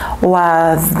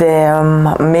was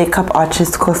the makeup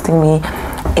artist costing me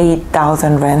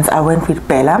 8,000 rands. I went with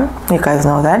Bella, you guys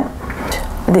know that.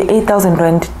 The 8,000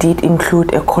 rand did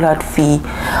include a call-out fee,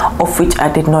 of which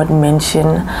I did not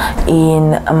mention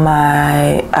in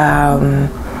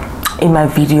my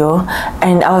video,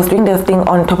 and I was doing this thing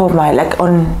on top of my like it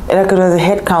was a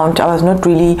head count. I was not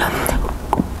really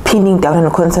pinning down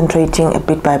and concentrating a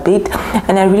bit by bit,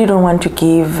 and I really don't want to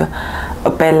give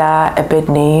Bella a bad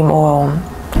name or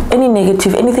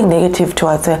anything negative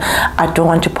towards her. I don't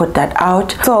want to put that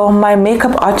out. So my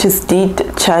makeup artist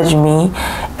did charge me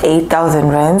 8,000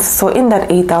 rands. So in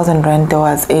that 8,000 rand there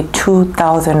was a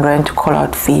 2,000 rand call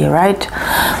out fee, right?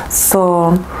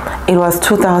 So it was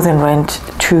 2,000 rand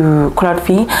to call out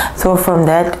fee. So from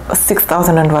that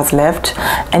 6,000 rand was left,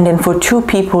 and then for 2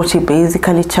 people she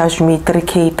basically charged me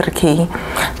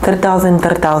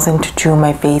 3,000 to do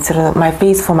my face. So my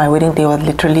face for my wedding day was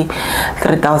literally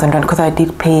 3,000 rand because I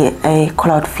did pay a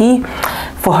call out fee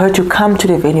for her to come to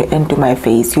the venue and do my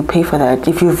face. You pay for that.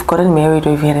 If you've gotten married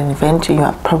or if you had an event, you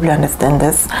probably understand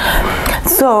this.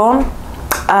 So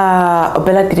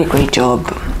Bella did a great job.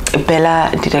 Bella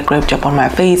did a great job on my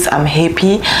face. I'm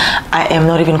happy. I am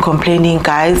not even complaining,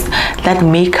 guys. That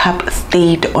makeup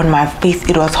stayed on my face.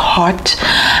 It was hot.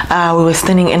 We were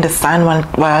standing in the sun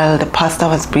while the pasta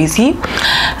was breezy.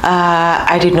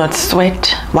 I did not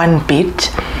sweat one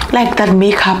bit. Like, that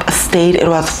makeup stayed. It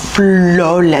was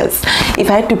flawless. If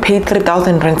I had to pay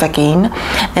 3,000 rands again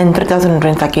and 3,000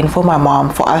 rands again for my mom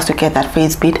for us to get that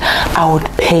face beat, I would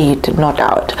pay it, no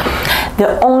doubt.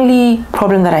 The only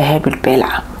problem that I had with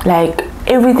Bella, like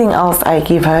everything else I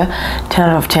give her 10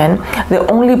 out of 10, the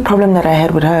only problem that I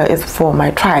had with her is for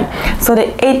my trial. So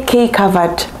the 8K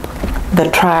covered the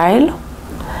trial.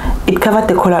 It covered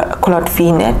the call-out fee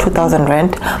in 2,000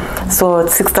 rand, so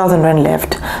 6,000 rand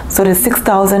left. So the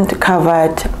 6,000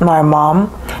 covered my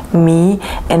mom, me,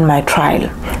 and my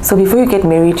trial. So before you get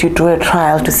married, you do a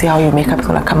trial to see how your makeup is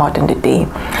gonna come out in the day.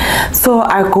 So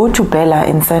I go to Bella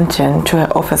in Sandton to her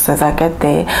offices. I get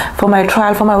there for my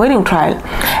trial, for my wedding trial,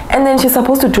 and then she's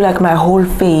supposed to do like my whole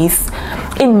face.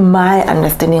 In my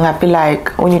understanding, I feel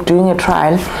like when you're doing a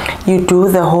trial, you do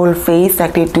the whole face,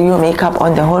 like they do your makeup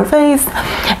on the whole face,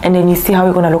 and then you see how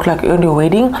you're gonna look like on your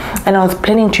wedding. And I was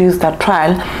planning to use that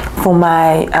trial for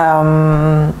my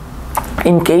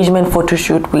engagement photo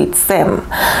shoot with Sam,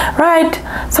 right?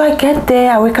 So I get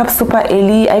there, I wake up super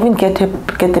early. I even get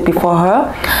there before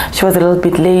her. She was a little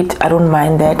bit late. I don't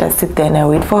mind that. I sit there and I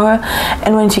wait for her,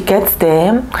 and when she gets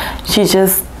there, she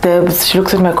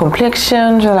looks at my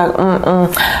complexion. She's like,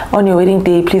 on your wedding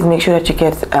day, please make sure that you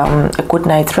get a good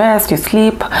night's rest, you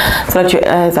sleep, so that your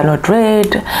eyes are not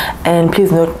red, and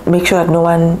please make sure that no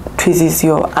one tweezes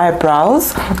your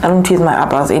eyebrows. I don't tweeze my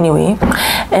eyebrows anyway,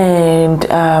 and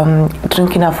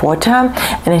drink enough water.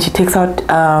 And then she takes out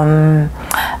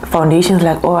foundations,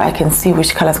 like, oh, I can see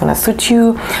which color is gonna suit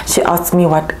you. She asks me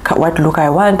what look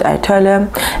I want. I tell her,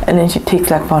 and then she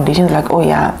takes like foundations, like, oh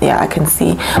yeah, I can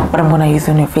see what I'm gonna use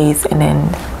on your face. And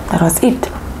then that was it.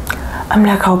 I'm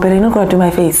like, how Bella, you're not gonna do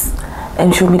my face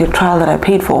and show me the trial that I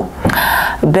paid for?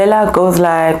 Bella goes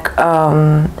like,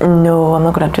 no, I'm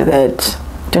not gonna do that.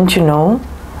 Don't you know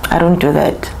I don't do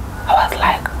that? I was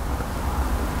like,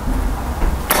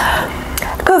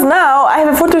 because now I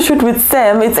have a photo shoot with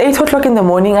Sam. It's 8 o'clock in the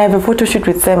morning. I have a photo shoot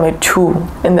with Sam at 2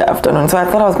 in the afternoon. So I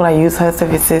thought I was gonna use her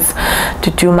services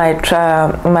to do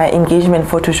my engagement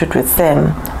photo shoot with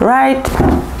Sam, right?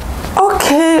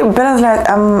 Okay, Bella's like,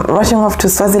 I'm rushing off to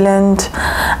Swaziland.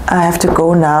 I have to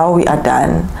go now. We are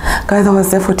done. Guys, I was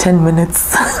there for 10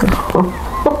 minutes.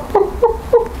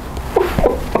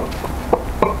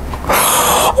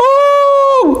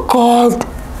 Oh God,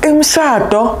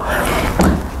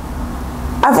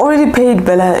 I've already paid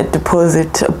Bella a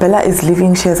deposit. Bella is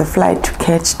leaving. She has a flight to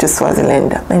catch to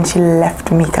Swaziland, and she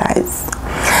left me, guys.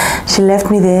 She left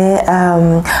me there,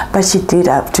 but she did,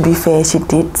 to be fair, she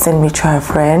did send me to her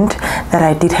friend that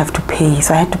I did have to pay.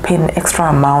 So I had to pay an extra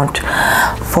amount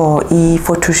for a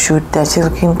photo shoot. That she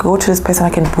can go to this person, I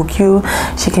can book you,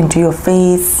 she can do your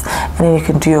face, and then you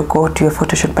can go do your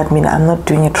photo shoot. But I'm not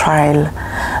doing a trial.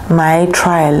 my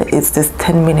trial is this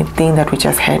 10-minute thing that we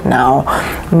just had now.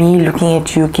 Me looking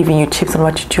at you, giving you tips on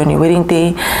what to do on your wedding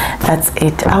day. That's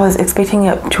it. I was expecting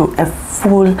a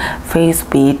full face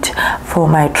beat for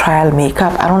my trial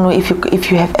makeup. I don't know if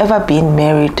you have ever been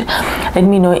married. Let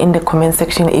me know in the comment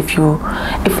section if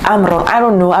I'm wrong. I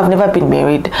don't know. I've never been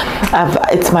married.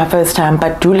 It's my first time,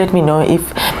 but do let me know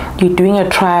if you're doing a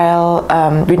trial.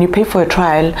 When you pay for a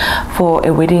trial for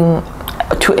a wedding,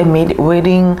 to a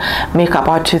wedding makeup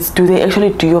artist, do they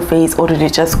actually do your face, or do they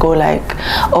just go like,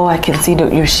 oh, I can see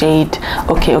your shade,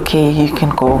 okay, you can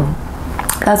go?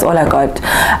 That's all I got.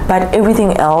 But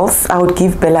everything else, I would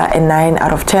give Bella a 9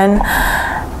 out of 10,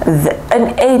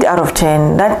 an 8 out of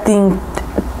 10. That thing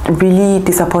really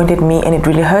disappointed me and it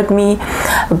really hurt me,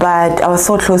 but I was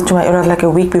so close to it was like a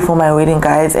week before my wedding,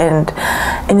 guys, and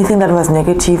anything that was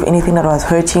negative, anything that was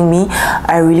hurting me,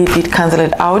 I really did cancel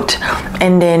it out.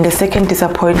 And then the second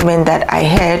disappointment that I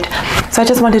had, so I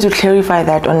just wanted to clarify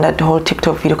that on that whole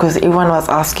TikTok video, because everyone was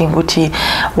asking, Gucci,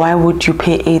 why would you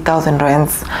pay 8,000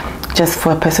 rands just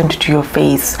for a person to do your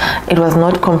face? It was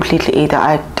not completely either.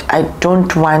 I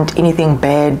don't want anything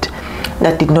bad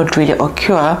that did not really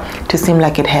occur to seem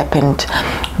like it happened.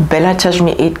 Bella charged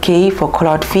me 8K for call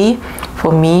out fee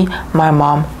for me, my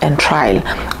mom, and trial.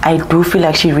 I do feel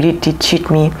like she really did cheat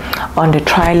me on the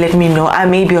trial. Let me know. I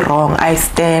may be wrong. I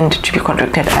stand to be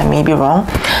corrected. I may be wrong.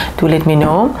 Do let me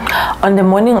know. On the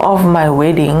morning of my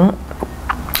wedding,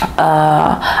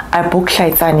 I booked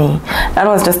Shaitani. That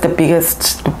was just the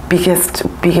biggest.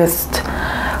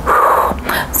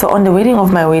 So on the morning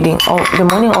of my wedding,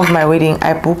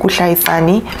 I booked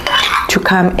Shaitani to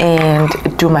come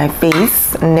and do my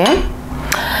face,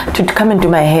 to come and do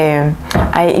my hair.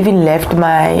 I even left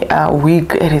my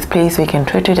wig at his place so he can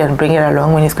treat it and bring it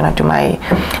along when he's gonna do my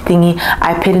thingy.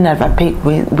 I paid in advance, paid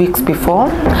weeks before.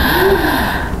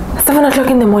 7 o'clock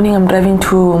in the morning, I'm driving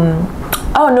to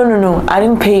oh no, I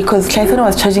didn't pay because Shaitana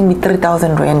was charging me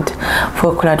 3,000 rand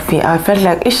for a call-out fee. I felt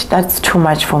like, ish, that's too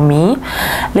much for me.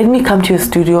 Let me come to your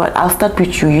studio. I'll start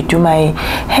with you. You do my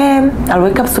hair. I'll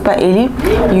wake up super early.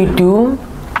 You do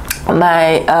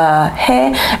my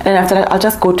hair, and after that I'll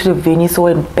just go to the venue. So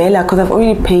when Bella, because I've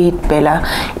already paid Bella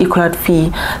equal out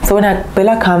fee, so when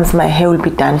Bella comes, my hair will be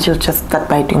done. She'll just start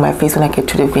by doing my face when I get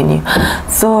to the venue.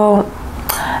 So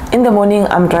in the morning,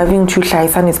 I'm driving to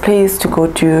Shaisani's place to go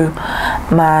to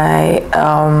my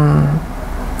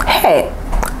hair.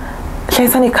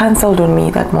 Shaisani cancelled on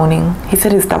me that morning. He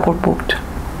said he's double booked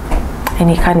and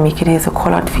he can't make it. He has a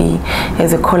call out fee. He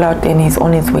has a call out and he's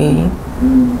on his way.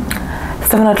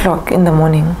 7 o'clock in the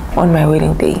morning on my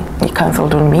wedding day, he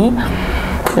cancelled on me.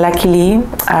 Luckily,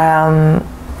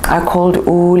 I called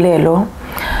Ulelo.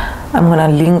 I'm gonna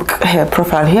link her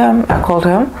profile here. I called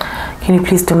her. Can you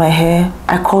please do my hair?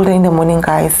 I called her in the morning,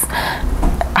 guys.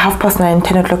 9:30,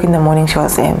 10 o'clock in the morning, she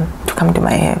was to come do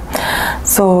my hair.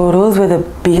 So those were the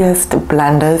biggest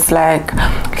blunders. Like,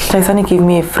 Shaisani gave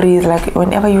me a phrase like,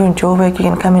 whenever you're in Joburg, you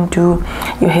can come and do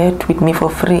your hair with me for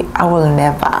free. I will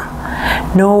never.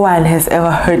 No one has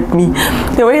ever hurt me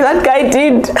the way that guy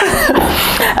did.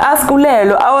 Ask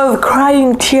Ulelo. I was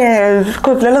crying tears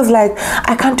because Lelo's like,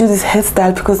 I can't do this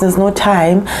hairstyle because there's no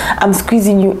time. I'm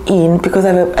squeezing you in because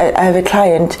I have a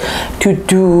client to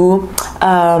do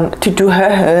her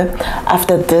hair.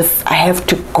 After this, I have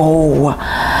to go.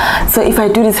 So if I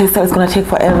do this hairstyle, it's gonna take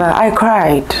forever. I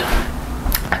cried,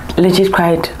 legit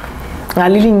cried.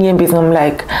 I'm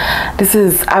like,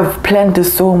 I've planned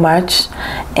this so much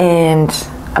and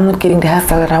I'm not getting the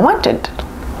hairstyle that I wanted.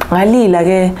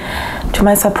 To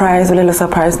my surprise, Ulelo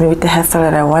surprised me with the hairstyle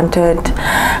that I wanted.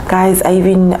 Guys, I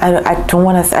didn't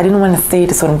want to say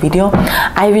this on video.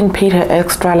 I even paid her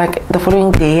extra. Like the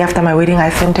following day after my wedding, I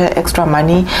sent her extra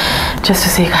money just to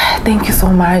say thank you so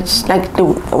much. Like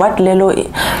what Lelo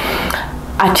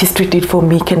artistry did for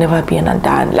me can never be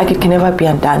undone. Like it can never be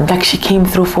undone. Like she came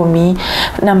through for me.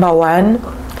 Number one,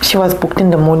 she was booked in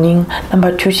the morning.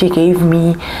 Number two, she gave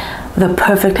me the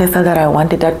perfect hairstyle that I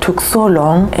wanted. That took so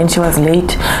long, and she was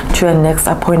late to her next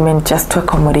appointment just to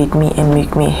accommodate me and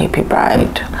make me a happy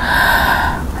bride.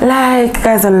 Like,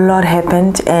 guys, a lot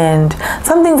happened, and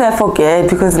some things I forget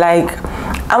because like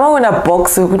I'm not gonna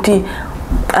box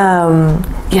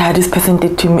yeah, this person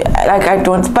did to me. Like I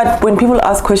don't, but when people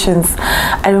ask questions,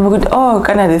 I remember, oh,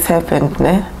 kinda this happened,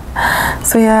 ne?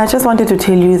 So yeah, I just wanted to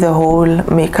tell you the whole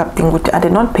makeup thing. I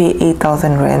did not pay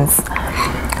 8,000 rands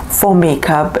for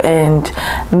makeup, and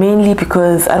mainly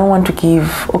because I don't want to give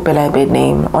Opela a bad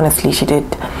name. Honestly, she did.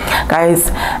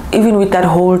 Guys, even with that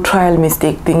whole trial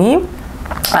mistake thingy,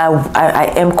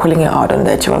 I am calling her out on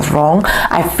that. She was wrong.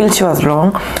 I feel she was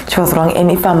wrong. She was wrong.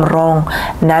 And if I'm wrong,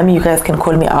 Nami, you guys can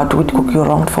call me out. You're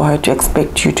wrong for her to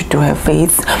expect you to do her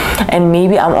face. And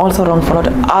maybe I'm also wrong for not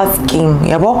asking,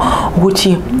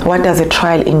 Gucci, what does a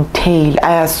trial entail?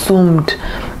 I assumed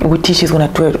Gucci, she's gonna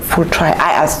do a full trial.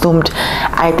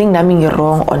 I think Nami, you're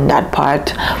wrong on that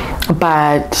part.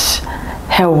 But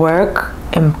her work,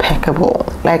 impeccable.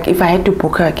 Like, if I had to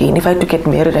book her again, if I had to get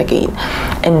married again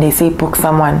and they say book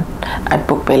someone, I'd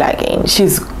book Bella again.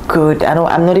 She's good.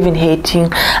 I'm not even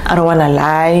hating. I don't want to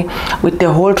lie. With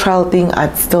the whole trial thing,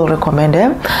 I'd still recommend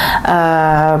her,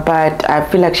 but I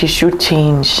feel like she should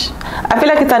change. I feel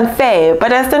like it's unfair,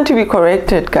 but I stand to be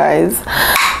corrected, guys.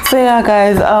 So yeah,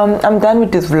 guys, I'm done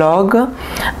with this vlog.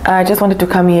 I just wanted to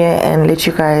come here and let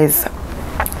you guys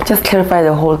just clarify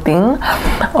the whole thing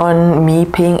on me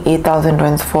paying 8,000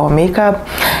 rands for makeup.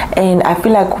 And I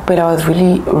feel like Kupela was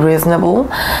really reasonable,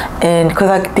 and because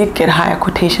I did get higher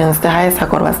quotations. The highest I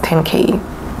got was 10k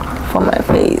for my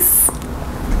face.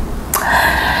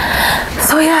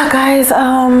 So yeah, guys,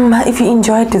 if you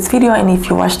enjoyed this video and if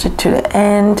you watched it to the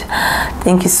end,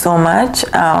 thank you so much.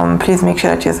 Please make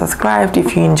sure that you're subscribed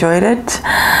if you enjoyed it.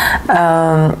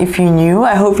 If you're new,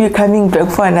 I hope you're coming back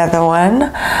for another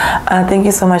one. Thank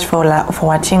you so much for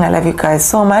watching. I love you guys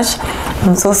so much.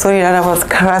 I'm so sorry that I was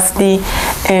crusty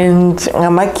and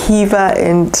I'm a kiva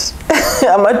and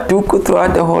I'm a duku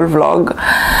throughout the whole vlog.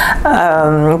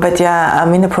 But yeah,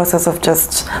 I'm in the process of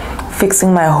just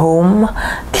fixing my home,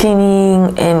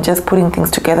 cleaning and just putting things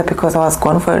together because I was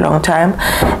gone for a long time.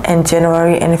 And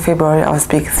January and February I was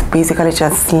basically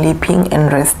just sleeping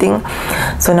and resting.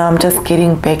 So now I'm just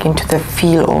getting back into the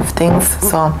feel of things.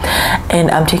 So,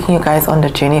 and I'm taking you guys on the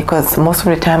journey because most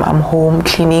of the time I'm home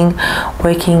cleaning,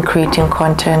 working, creating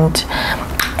content.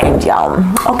 And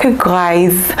yeah, okay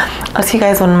guys, I'll see you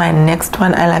guys on my next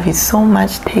one. I love you so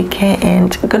much. Take care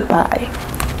and goodbye.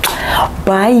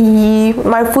 Bye.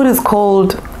 My food is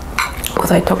cold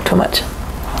because I talk too much.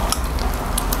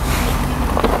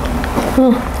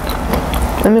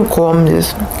 Let me calm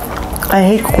this. I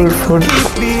hate cold food.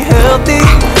 Be healthy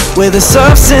with a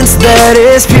substance that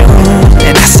is pure.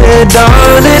 And I said,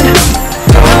 darling,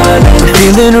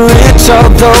 feeling rich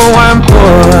although I'm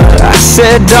poor. I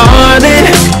said, darling,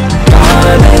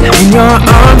 in your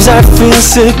arms I feel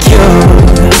secure.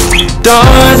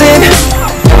 Darling,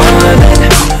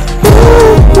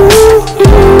 ooh, ooh,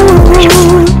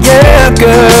 ooh, yeah,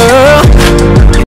 girl.